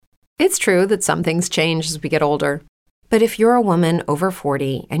It's true that some things change as we get older. But if you're a woman over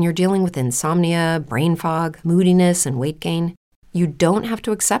 40 and you're dealing with insomnia, brain fog, moodiness, and weight gain, you don't have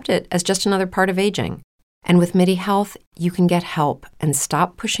to accept it as just another part of aging. And with MIDI Health, you can get help and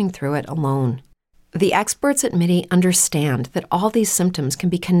stop pushing through it alone. The experts at MIDI understand that all these symptoms can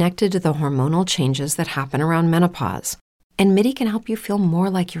be connected to the hormonal changes that happen around menopause, and MIDI can help you feel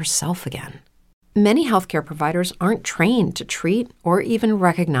more like yourself again. Many healthcare providers aren't trained to treat or even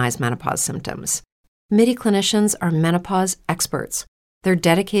recognize menopause symptoms. MIDI clinicians are menopause experts. They're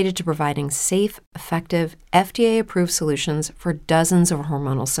dedicated to providing safe, effective, FDA-approved solutions for dozens of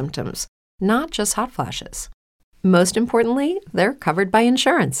hormonal symptoms, not just hot flashes. Most importantly, they're covered by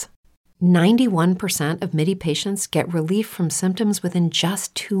insurance. 91% of MIDI patients get relief from symptoms within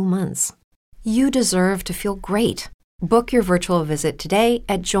just 2 months. You deserve to feel great. Book your virtual visit today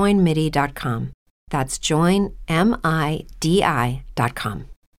at joinmidi.com. That's joinmidi.com.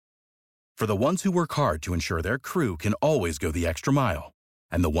 For the ones who work hard to ensure their crew can always go the extra mile,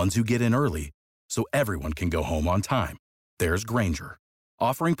 and the ones who get in early so everyone can go home on time, there's Grainger,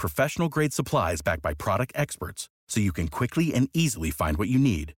 offering professional-grade supplies backed by product experts so you can quickly and easily find what you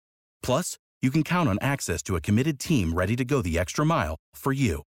need. Plus, you can count on access to a committed team ready to go the extra mile for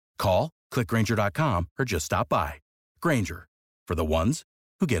you. Call, click Grainger.com, or just stop by. Grainger, for the ones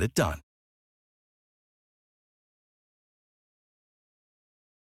who get it done.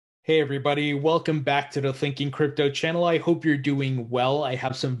 Hey everybody, welcome back to the Thinking Crypto channel. I hope you're doing well. I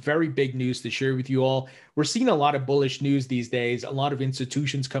have some very big news to share with you all. We're seeing a lot of bullish news these days, a lot of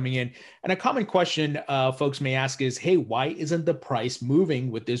institutions coming in. And a common question folks may ask is, hey, why isn't the price moving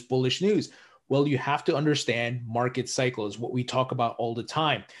with this bullish news? Well, you have to understand market cycles, what we talk about all the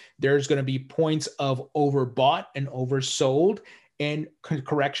time. There's going to be points of overbought and oversold and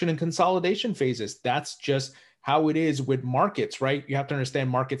correction and consolidation phases. That's just how it is with markets, right? You have to understand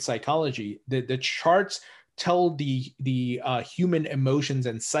market psychology. The charts tell the human emotions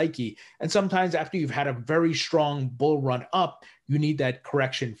and psyche. And sometimes after you've had a very strong bull run up, you need that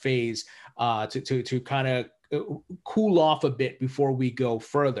correction phase to kind of cool off a bit before we go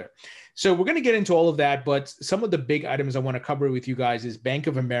further. So we're going to get into all of that, but some of the big items I want to cover with you guys is Bank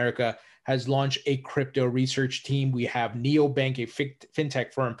of America has launched a crypto research team. We have Neobank, a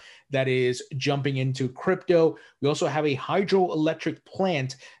fintech firm that is jumping into crypto. We also have a hydroelectric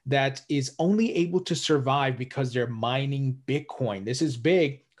plant that is only able to survive because they're mining Bitcoin. This is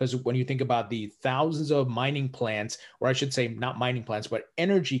big because when you think about the thousands of mining plants, or I should say not mining plants, but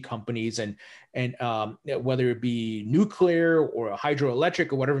energy companies and whether it be nuclear or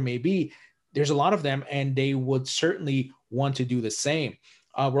hydroelectric or whatever it may be, there's a lot of them and they would certainly want to do the same.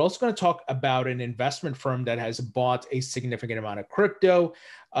 We're also going to talk about an investment firm that has bought a significant amount of crypto.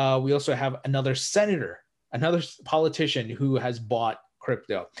 We also have another senator, another politician who has bought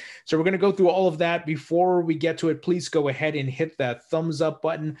crypto. So we're going to go through all of that. Before we get to it, please go ahead and hit that thumbs up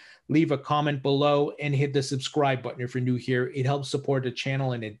button, leave a comment below, and hit the subscribe button if you're new here. It helps support the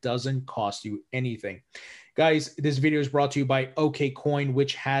channel and it doesn't cost you anything. Guys, this video is brought to you by OKCoin,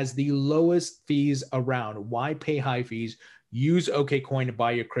 which has the lowest fees around. Why pay high fees? Use OKCoin to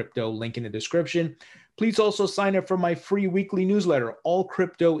buy your crypto, link in the description. Please also sign up for my free weekly newsletter, all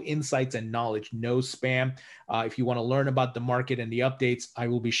crypto insights and knowledge, no spam. If you want to learn about the market and the updates, I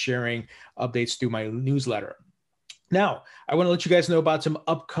will be sharing updates through my newsletter. Now, I want to let you guys know about some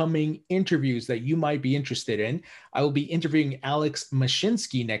upcoming interviews that you might be interested in. I will be interviewing Alex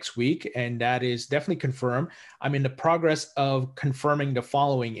Mashinsky next week, and that is definitely confirmed. I'm in the progress of confirming the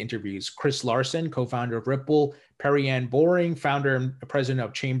following interviews. Chris Larson, co-founder of Ripple, Perry-Ann Boring, founder and president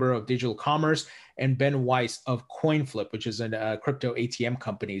of Chamber of Digital Commerce, and Ben Weiss of CoinFlip, which is a crypto ATM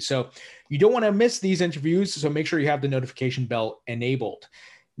company. So you don't want to miss these interviews, so make sure you have the notification bell enabled.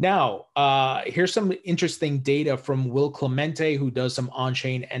 Now, here's some interesting data from Will Clemente, who does some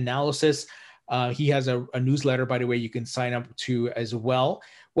on-chain analysis. He has a newsletter, by the way, you can sign up to as well.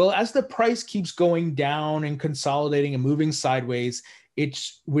 Well, as the price keeps going down and consolidating and moving sideways,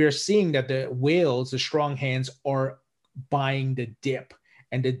 we're seeing that the whales, the strong hands, are buying the dip,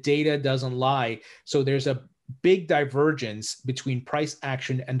 and the data doesn't lie. So there's a big divergence between price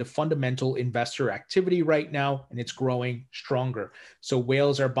action and the fundamental investor activity right now, and it's growing stronger. So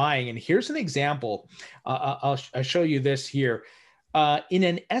whales are buying. And here's an example. I'll show you this here. In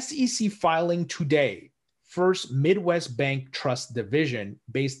an SEC filing today, First Midwest Bank Trust Division,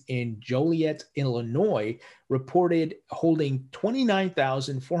 based in Joliet, Illinois, reported holding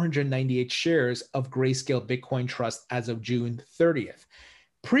 29,498 shares of Grayscale Bitcoin Trust as of June 30th.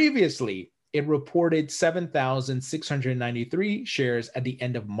 Previously, it reported 7,693 shares at the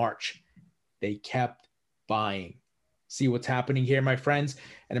end of March. They kept buying. see what's happening here, my friends.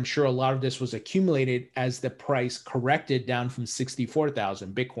 And I'm sure a lot of this was accumulated as the price corrected down from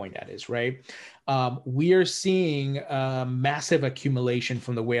 64,000 Bitcoin, that is, right? We are seeing massive accumulation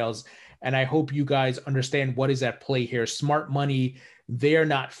from the whales. And I hope you guys understand what is at play here. Smart money, they're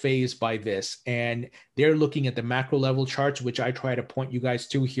not fazed by this. And they're looking at the macro level charts, which I try to point you guys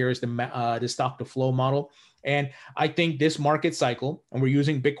to. Here is the stock to flow model. And I think this market cycle, and we're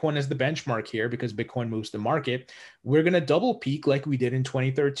using Bitcoin as the benchmark here because Bitcoin moves the market, we're going to double peak like we did in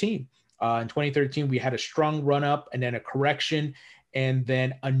 2013. In 2013, we had a strong run up and then a correction, and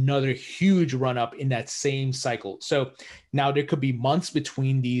then another huge run up in that same cycle. So now there could be months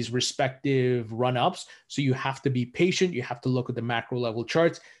between these respective run ups. So you have to be patient. You have to look at the macro level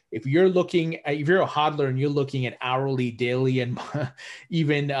charts. If you're a hodler and you're looking at hourly, daily, and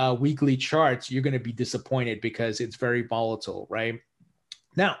even weekly charts, you're going to be disappointed because it's very volatile, right?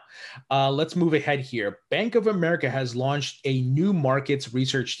 Now, let's move ahead here. Bank of America has launched a new markets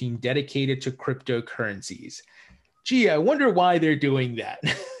research team dedicated to cryptocurrencies. Gee, I wonder why they're doing that.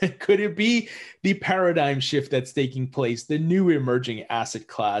 Could it be the paradigm shift that's taking place, the new emerging asset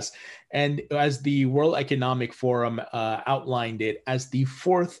class, and as the World Economic Forum outlined it, as the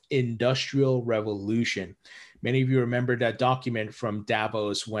fourth industrial revolution? Many of you remember that document from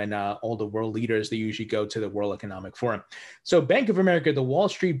Davos when all the world leaders, they usually go to the World Economic Forum. So Bank of America, the Wall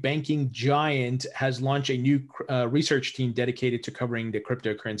Street banking giant, has launched a new research team dedicated to covering the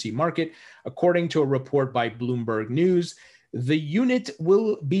cryptocurrency market. According to a report by Bloomberg News, the unit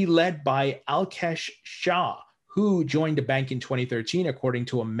will be led by Alkesh Shah, who joined the bank in 2013, according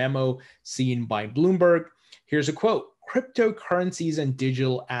to a memo seen by Bloomberg. Here's a quote. Cryptocurrencies and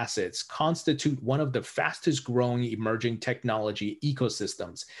digital assets constitute one of the fastest growing emerging technology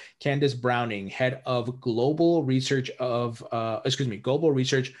ecosystems. Candace Browning, head of global research for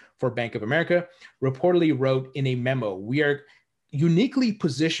Bank of America, reportedly wrote in a memo, "We are uniquely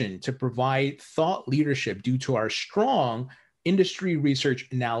positioned to provide thought leadership due to our strong industry research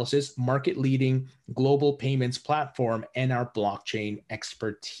analysis, market-leading global payments platform, and our blockchain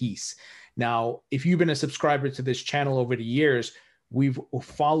expertise." Now, if you've been a subscriber to this channel over the years, we've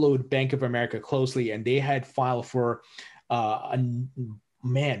followed Bank of America closely, and they had filed for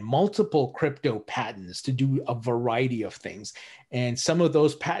multiple crypto patents to do a variety of things. And some of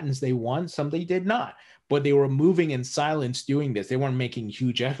those patents they won, some they did not. But they were moving in silence doing this. They weren't making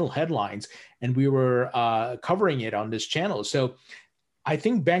huge headlines, and we were covering it on this channel. So I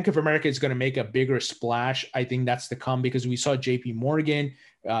think Bank of America is going to make a bigger splash. I think that's to come because we saw JP Morgan,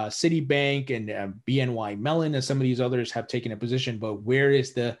 Citibank, and BNY Mellon, and some of these others have taken a position. But where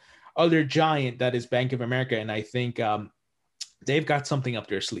is the other giant that is Bank of America? And I think they've got something up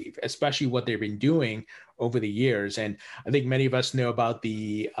their sleeve, especially what they've been doing over the years. And I think many of us know about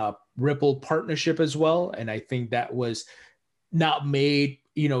the Ripple partnership as well. And I think that was not made,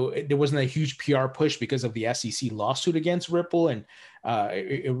 there wasn't a huge PR push because of the SEC lawsuit against Ripple and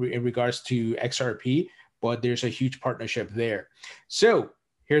in regards to XRP, but there's a huge partnership there. So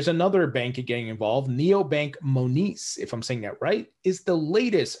here's another bank getting involved. Neobank Monese, if I'm saying that right, is the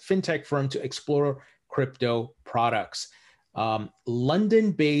latest fintech firm to explore crypto products.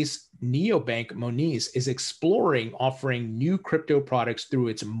 London-based Neobank Monese is exploring offering new crypto products through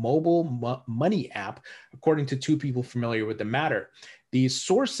its mobile money app, according to two people familiar with the matter. These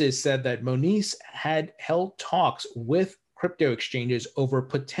sources said that Monese had held talks with crypto exchanges over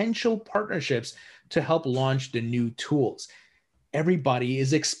potential partnerships to help launch the new tools. Everybody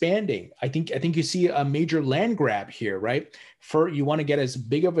is expanding. I think you see a major land grab here, right? You want to get as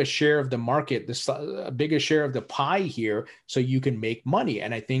big of a share of the market, the biggest share of the pie here, so you can make money.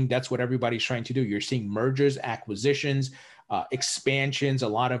 And I think that's what everybody's trying to do. You're seeing mergers, acquisitions, expansions, a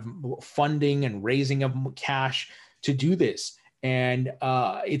lot of funding and raising of cash to do this. And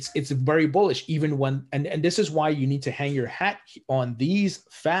it's very bullish, even when, and this is why you need to hang your hat on these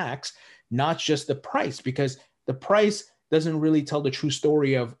facts, not just the price, because the price doesn't really tell the true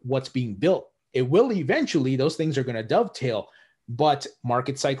story of what's being built. It will eventually, those things are going to dovetail, but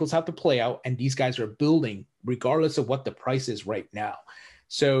market cycles have to play out, and these guys are building regardless of what the price is right now.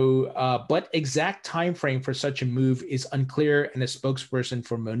 So, but exact time frame for such a move is unclear, and a spokesperson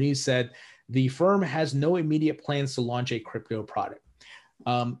for Monese said the firm has no immediate plans to launch a crypto product,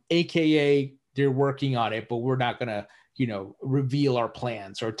 aka they're working on it, but we're not going to reveal our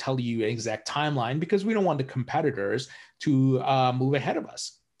plans or tell you an exact timeline because we don't want the competitors to move ahead of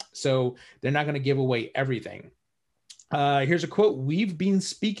us. So they're not going to give away everything. Here's a quote. "We've been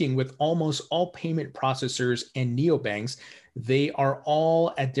speaking with almost all payment processors and neobanks. They are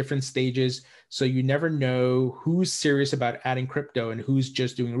all at different stages. So you never know who's serious about adding crypto and who's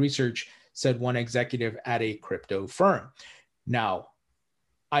just doing research," said one executive at a crypto firm. Now,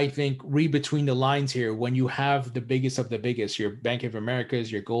 I think read between the lines here. When you have the biggest of the biggest, your Bank of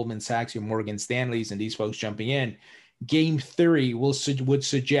Americas, your Goldman Sachs, your Morgan Stanleys, and these folks jumping in, game theory would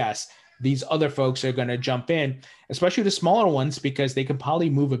suggest these other folks are going to jump in, especially the smaller ones, because they can probably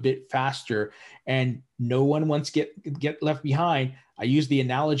move a bit faster and no one wants to get left behind. I use the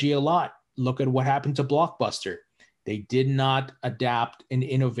analogy a lot. Look at what happened to Blockbuster. They did not adapt and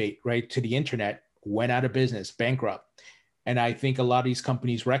innovate, right, to the internet, went out of business, bankrupt. And I think a lot of these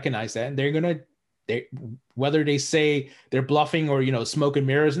companies recognize that, and they're going to, whether they say they're bluffing or, smoke and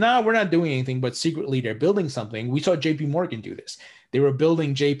mirrors, no, we're not doing anything, but secretly they're building something. We saw JP Morgan do this. They were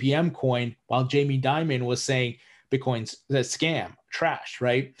building JPM coin while Jamie Dimon was saying Bitcoin's a scam, trash,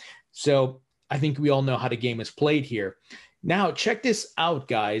 right? So I think we all know how the game is played here. Now, check this out,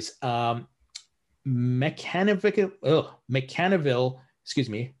 guys. Mechanicville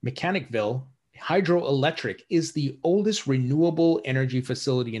Hydroelectric is the oldest renewable energy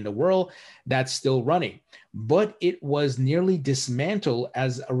facility in the world that's still running, but it was nearly dismantled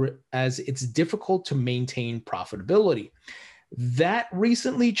as it's difficult to maintain profitability. That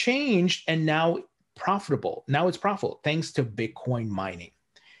recently changed and now profitable. Now it's profitable thanks to Bitcoin mining.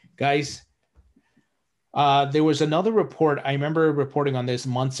 Guys, there was another report. I remember reporting on this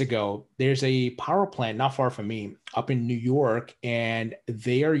months ago. There's a power plant not far from me up in New York, and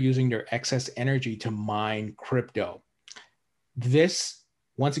they are using their excess energy to mine crypto. This,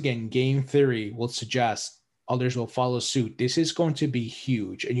 once again, game theory will suggest others will follow suit. This is going to be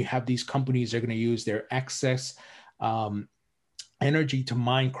huge. And you have these companies that are going to use their excess energy to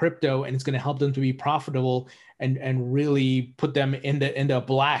mine crypto, and it's going to help them to be profitable and really put them in the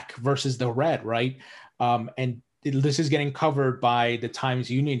black versus the red, right? And this is getting covered by the Times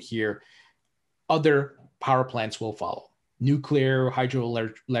Union here. Other power plants will follow. Nuclear,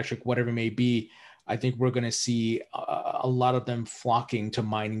 hydroelectric, whatever it may be. I think we're going to see a lot of them flocking to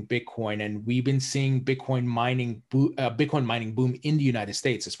mining Bitcoin. And we've been seeing Bitcoin mining boom in the United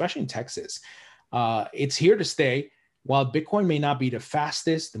States, especially in Texas. It's here to stay. While Bitcoin may not be the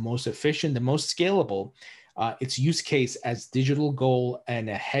fastest, the most efficient, the most scalable, its use case as digital gold and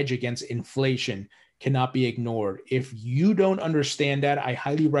a hedge against inflation cannot be ignored. If you don't understand that, I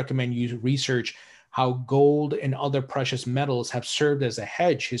highly recommend you research how gold and other precious metals have served as a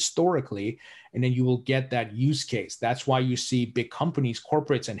hedge historically, and then you will get that use case. That's why you see big companies,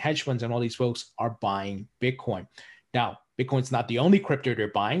 corporates, and hedge funds and all these folks are buying Bitcoin. Now, Bitcoin's not the only crypto they're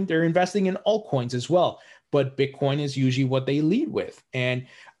buying. They're investing in altcoins as well, but Bitcoin is usually what they lead with. And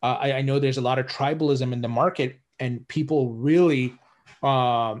I know there's a lot of tribalism in the market, and people really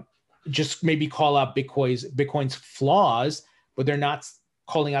just maybe call out Bitcoin's flaws, but they're not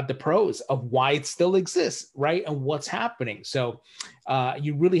calling out the pros of why it still exists, right? And what's happening. So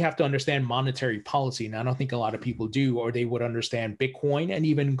you really have to understand monetary policy. And I don't think a lot of people do, or they would understand Bitcoin and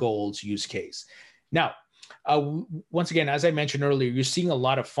even gold's use case. Now, once again, as I mentioned earlier, you're seeing a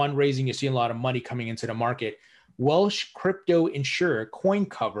lot of fundraising. You're seeing a lot of money coming into the market. Welsh crypto insurer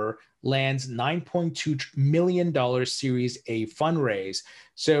CoinCover lands $9.2 million Series A fundraise.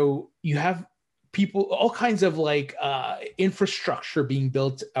 So you have people, all kinds of infrastructure being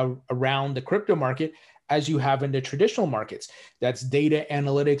built around the crypto market as you have in the traditional markets. That's data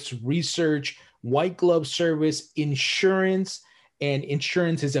analytics, research, white glove service, insurance. And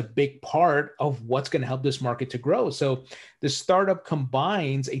insurance is a big part of what's going to help this market to grow. So the startup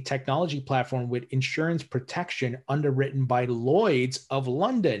combines a technology platform with insurance protection underwritten by Lloyd's of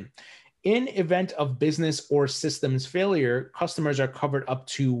London. In event of business or systems failure, customers are covered up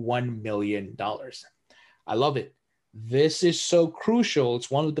to $1 million. I love it. This is so crucial.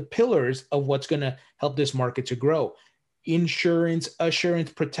 It's one of the pillars of what's going to help this market to grow. Insurance,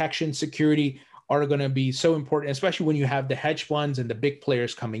 assurance, protection, security are going to be so important, especially when you have the hedge funds and the big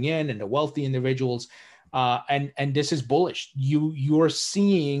players coming in and the wealthy individuals. And this is bullish. You're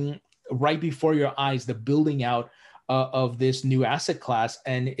seeing right before your eyes the building out of this new asset class,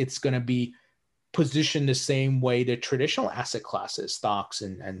 and it's going to be positioned the same way the traditional asset classes, stocks,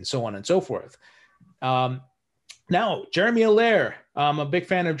 and so on and so forth. Now, Jeremy Allaire. I'm a big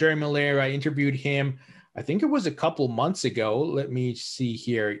fan of Jeremy Allaire. I interviewed him, I think it was a couple months ago. Let me see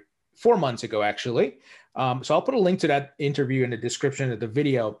here. 4 months ago, actually. So I'll put a link to that interview in the description of the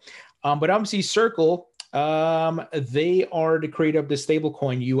video. But obviously, Circle, they are the creator of the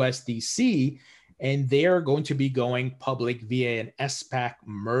stablecoin USDC, and they are going to be going public via an SPAC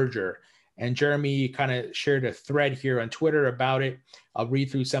merger. And Jeremy kind of shared a thread here on Twitter about it. I'll read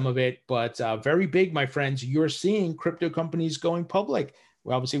through some of it, but very big, my friends. You're seeing crypto companies going public.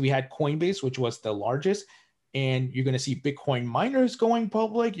 Well, obviously, we had Coinbase, which was the largest. And you're going to see Bitcoin miners going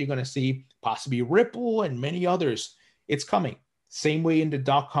public. You're going to see possibly Ripple and many others. It's coming. Same way in the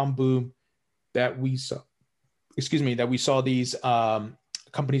dot-com boom that we saw, these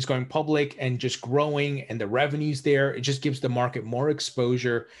companies going public and just growing, and the revenues there. It just gives the market more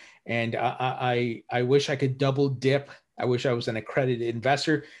exposure. And I wish I could double dip. I wish I was an accredited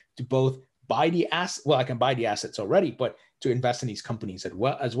investor to both buy the asset. Well, I can buy the assets already, but to invest in these companies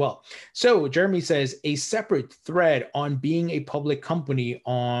as well. So Jeremy says a separate thread on being a public company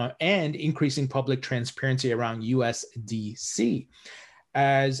and increasing public transparency around USDC.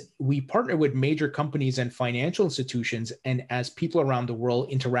 As we partner with major companies and financial institutions, and as people around the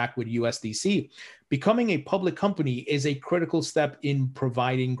world interact with USDC, becoming a public company is a critical step in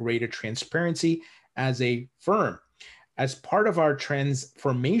providing greater transparency as a firm. As part of our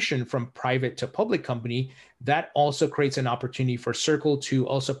transformation from private to public company, that also creates an opportunity for Circle to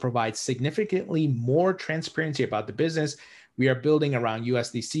also provide significantly more transparency about the business we are building around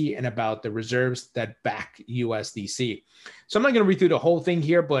USDC and about the reserves that back USDC. So I'm not going to read through the whole thing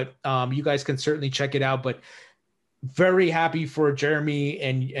here, but you guys can certainly check it out. But very happy for Jeremy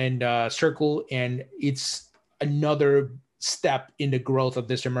and Circle, and it's another step in the growth of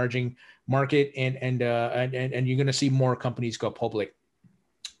this emerging market, and you're going to see more companies go public.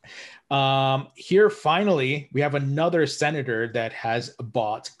 Here, finally, we have another senator that has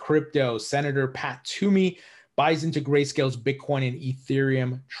bought crypto. Senator Pat Toomey buys into Grayscale's Bitcoin and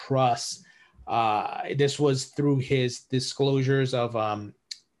Ethereum trusts. This was through his disclosures of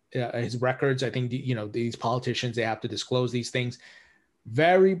his records. I think these politicians, they have to disclose these things.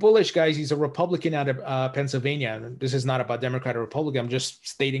 Very bullish, guys. He's a Republican out of Pennsylvania. This is not about Democrat or Republican. I'm just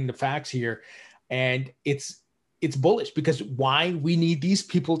stating the facts here. And it's bullish because why? We need these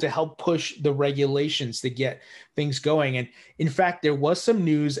people to help push the regulations to get things going. And in fact, there was some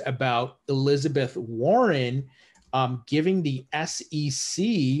news about Elizabeth Warren giving the SEC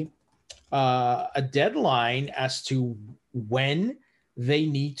a deadline as to when they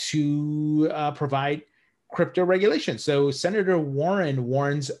need to provide crypto regulation. So Senator Warren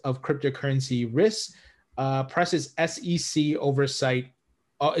warns of cryptocurrency risks, presses SEC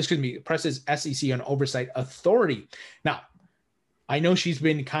on oversight authority. Now, I know she's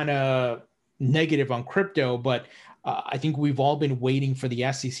been kind of negative on crypto, but I think we've all been waiting for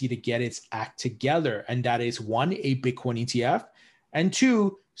the SEC to get its act together. And that is, one, a Bitcoin ETF, and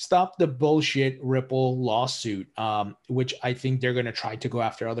two, stop the bullshit Ripple lawsuit, which I think they're going to try to go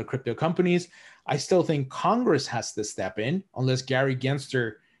after other crypto companies. I still think Congress has to step in unless Gary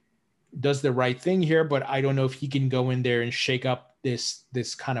Gensler does the right thing here, but I don't know if he can go in there and shake up this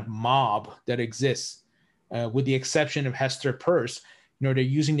kind of mob that exists, with the exception of Hester Peirce. They're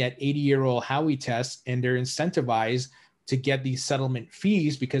using that 80-year-old Howey test, and they're incentivized to get these settlement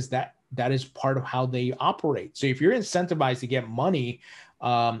fees because that is part of how they operate. So if you're incentivized to get money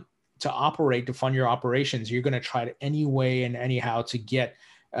to operate, to fund your operations, you're going to try to any way and anyhow to get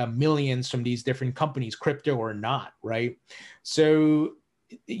millions from these different companies, crypto or not, right? So,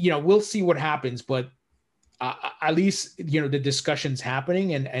 we'll see what happens, but at least, the discussion's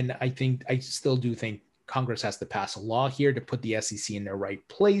happening. And I still do think Congress has to pass a law here to put the SEC in their right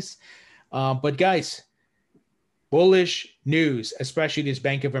place. But guys, bullish news, especially this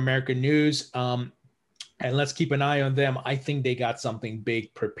Bank of America news. And let's keep an eye on them. I think they got something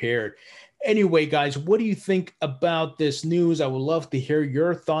big prepared. Anyway, guys, what do you think about this news? I would love to hear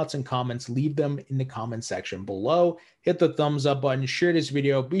your thoughts and comments. Leave them in the comment section below. Hit the thumbs up button, share this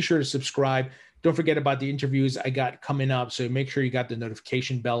video. Be sure to subscribe. Don't forget about the interviews I got coming up. So make sure you got the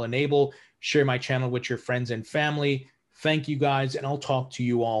notification bell enabled. Share my channel with your friends and family. Thank you, guys, and I'll talk to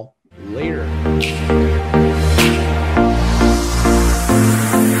you all later.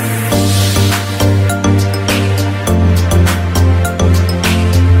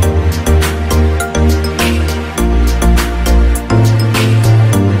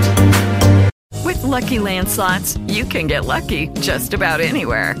 Lucky Land Slots, you can get lucky just about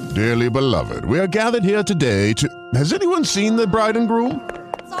anywhere. Dearly beloved, we are gathered here today to... Has anyone seen the bride and groom?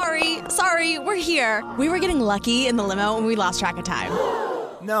 Sorry, we're here. We were getting lucky in the limo and we lost track of time.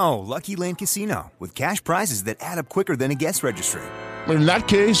 No, Lucky Land Casino, with cash prizes that add up quicker than a guest registry. In that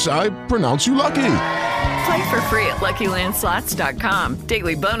case, I pronounce you lucky. Play for free at LuckyLandSlots.com.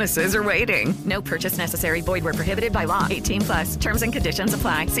 Daily bonuses are waiting. No purchase necessary. Void where prohibited by law. 18+. Terms and conditions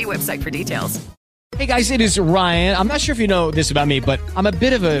apply. See website for details. Hey guys, it is Ryan. I'm not sure if you know this about me, but I'm a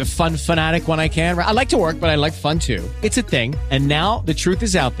bit of a fun fanatic when I can. I like to work, but I like fun too. It's a thing. And now the truth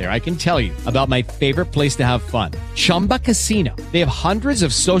is out there. I can tell you about my favorite place to have fun. Chumba Casino. They have hundreds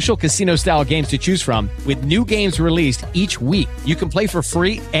of social casino style games to choose from with new games released each week. You can play for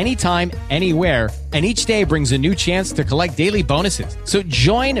free anytime, anywhere. And each day brings a new chance to collect daily bonuses. So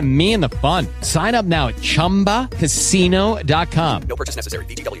join me in the fun. Sign up now at ChumbaCasino.com. No purchase necessary.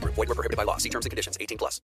 VGW Group. Void where prohibited by law. See terms and conditions. 18+.